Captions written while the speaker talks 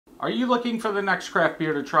Are you looking for the next craft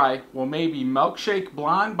beer to try? Well, maybe Milkshake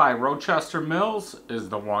Blonde by Rochester Mills is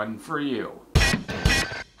the one for you.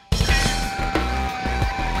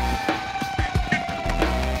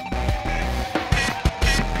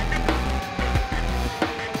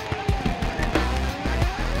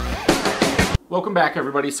 Welcome back,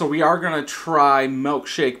 everybody. So we are going to try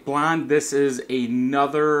Milkshake Blonde. This is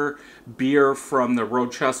another beer from the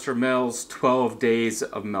Rochester Mills 12 Days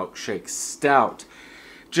of Milkshake Stout.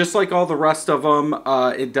 Just like all the rest of them,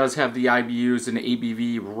 it does have the IBUs and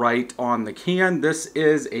ABV right on the can. This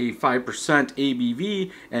is a 5%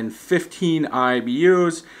 ABV and 15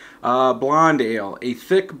 IBUs. Blonde ale, a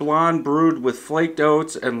thick blonde brewed with flaked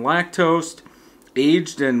oats and lactose,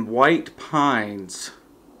 aged in white pines.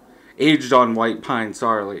 Aged on white pine,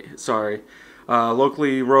 sorry.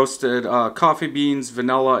 Locally roasted coffee beans,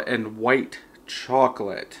 vanilla, and white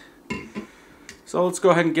chocolate. So let's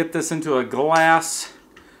go ahead and get this into a glass.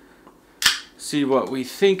 See what we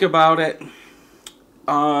think about it.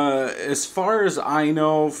 As far as I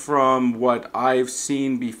know from what I've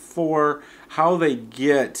seen before, how they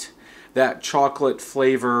get that chocolate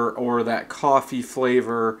flavor or that coffee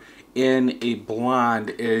flavor in a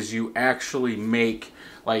blonde is you actually make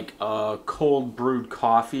like a cold brewed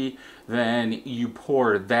coffee, then you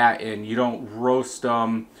pour that in. You don't roast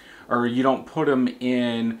them or you don't put them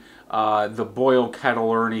in the boil kettle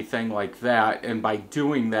or anything like that, and by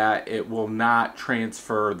doing that it will not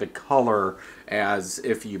transfer the color as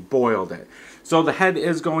if you boiled it. So the head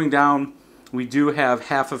is going down. We do have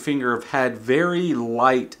half a finger of head, very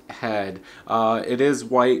light head. It is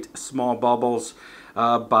white, small bubbles,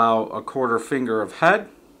 about a quarter finger of head.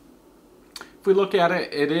 If we look at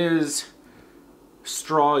it, it is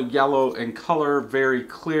straw yellow in color, very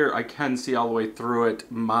clear. I can see all the way through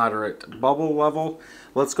it, moderate bubble level.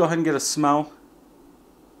 Let's go ahead and get a smell.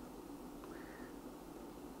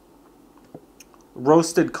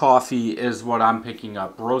 Roasted coffee is what I'm picking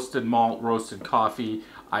up. Roasted malt, roasted coffee.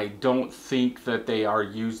 I don't think that they are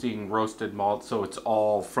using roasted malt, so it's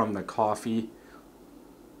all from the coffee.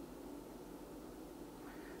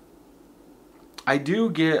 I do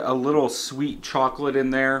get a little sweet chocolate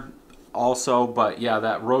in there also, but yeah,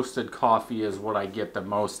 that roasted coffee is what I get the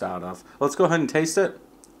most out of. Let's go ahead and taste it.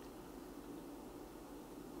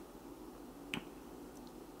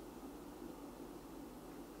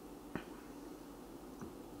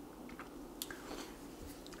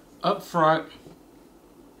 Up front,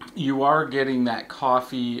 you are getting that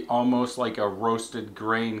coffee, almost like a roasted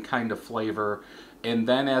grain kind of flavor, and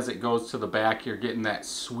then as it goes to the back, you're getting that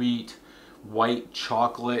sweet white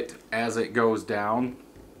chocolate as it goes down.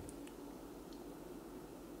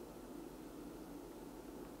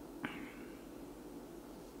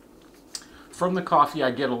 From the coffee,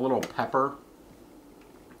 I get a little pepper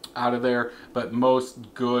out of there, but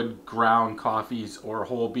most good ground coffees or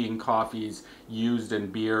whole bean coffees used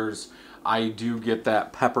in beers, I do get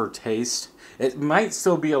that pepper taste. It might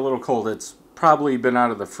still be a little cold. It's probably been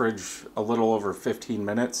out of the fridge a little over 15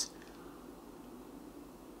 minutes.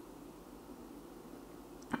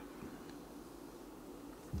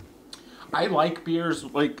 I like beers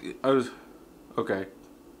like, okay.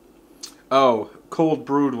 Oh, cold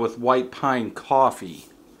brewed with white pine coffee.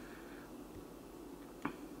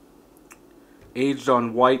 Aged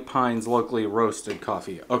on white pines, locally roasted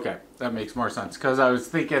coffee. Okay, that makes more sense because I was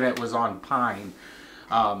thinking it was on pine.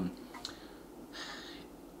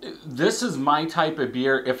 This is my type of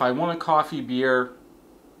beer. If I want a coffee beer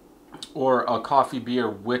or a coffee beer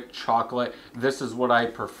with chocolate, this is what I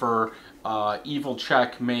prefer. Evil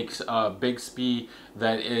Check makes a Bixby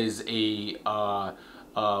that is a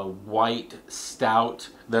white stout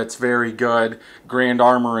that's very good. Grand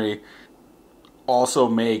Armory also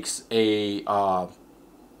makes a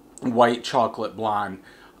white chocolate blonde.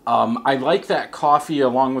 I like that coffee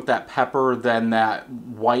along with that pepper than that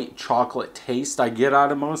white chocolate taste I get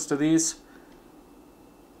out of most of these.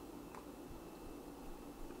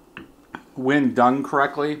 When done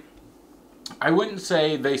correctly, I wouldn't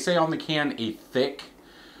say, they say on the can a thick.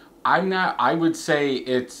 I would say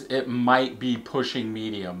it might be pushing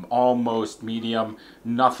medium, almost medium,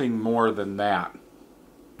 nothing more than that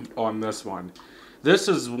on this one. This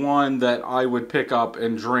is one that I would pick up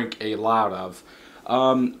and drink a lot of.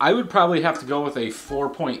 I would probably have to go with a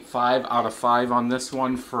 4.5 out of 5 on this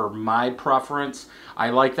one for my preference.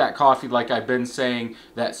 I like that coffee, like I've been saying,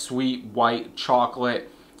 that sweet white chocolate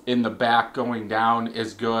in the back going down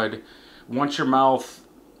is good. Once your mouth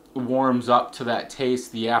warms up to that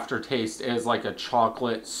taste, the aftertaste is like a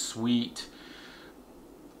chocolate sweet,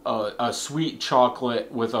 a sweet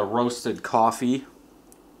chocolate with a roasted coffee.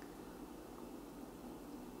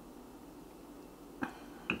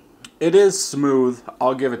 It is smooth.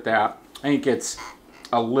 I'll give it that. I think it's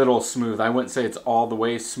a little smooth. I wouldn't say it's all the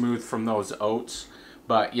way smooth from those oats.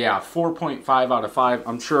 But yeah, 4.5 out of 5.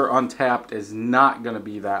 I'm sure Untapped is not going to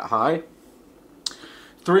be that high.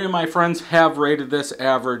 3 of my friends have rated this,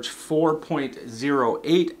 average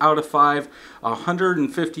 4.08 out of 5.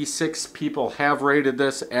 156 people have rated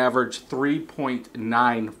this, average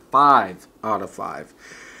 3.95 out of 5.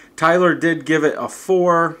 Tyler did give it a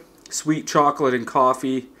 4. Sweet chocolate and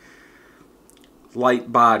coffee,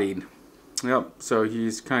 light bodied. Yep, so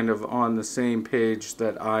he's kind of on the same page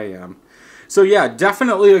that I am. So yeah,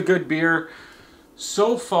 definitely a good beer.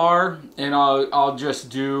 So far, and I'll just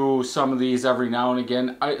do some of these every now and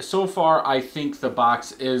again. So far, I think the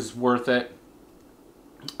box is worth it.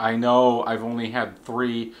 I know I've only had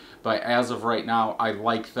 3, but as of right now, I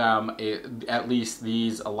like them, at least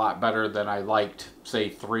these, a lot better than I liked, say,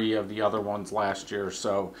 3 of the other ones last year.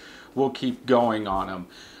 So we'll keep going on them.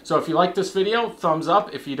 So if you like this video, thumbs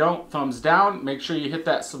up. If you don't, thumbs down. Make sure you hit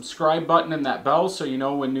that subscribe button and that bell so you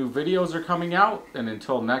know when new videos are coming out. And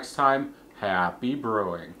until next time, happy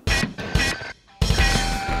brewing.